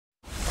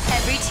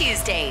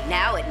Tuesday,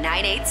 now at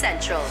 9/8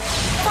 Central.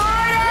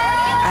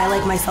 I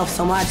like myself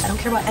so much. I don't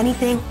care about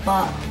anything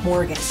but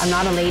Morgan. I'm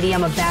not a lady,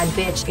 I'm a bad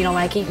bitch. If you don't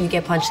like it, you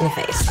get punched in the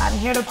face. I'm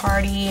here to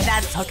party.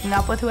 That's hooking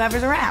up with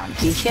whoever's around.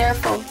 Be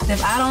careful.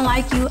 If I don't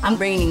like you, I'm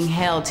bringing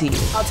hell to you.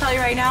 I'll tell you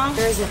right now,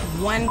 there isn't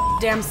one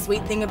damn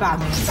sweet thing about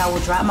me. If I will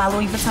drop my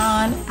Louis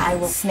Vuitton, I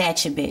will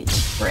snatch a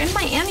bitch. We're in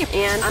Miami.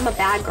 And I'm a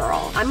bad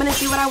girl. I'm gonna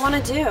do what I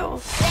wanna do.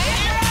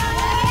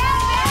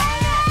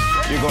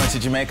 You're going to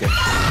Jamaica.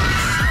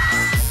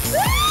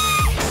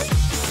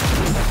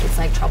 It's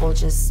like trouble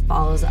just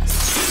follows us.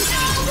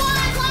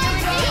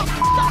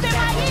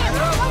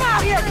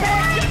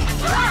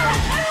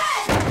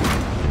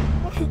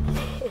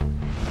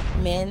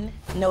 Men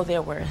know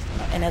their worth,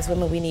 and as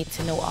women, we need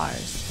to know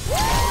ours.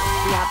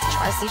 We have to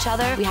trust each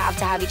other. We have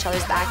to have each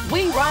other's back.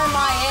 We run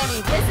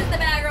Miami. This is the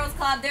Bad Girls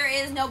Club. There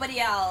is nobody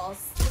else.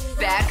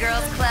 Bad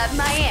Girls Club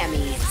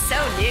Miami. So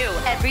new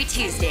every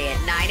Tuesday at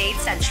 9/8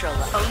 Central,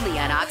 only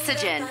on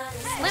Oxygen.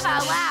 Live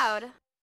out loud.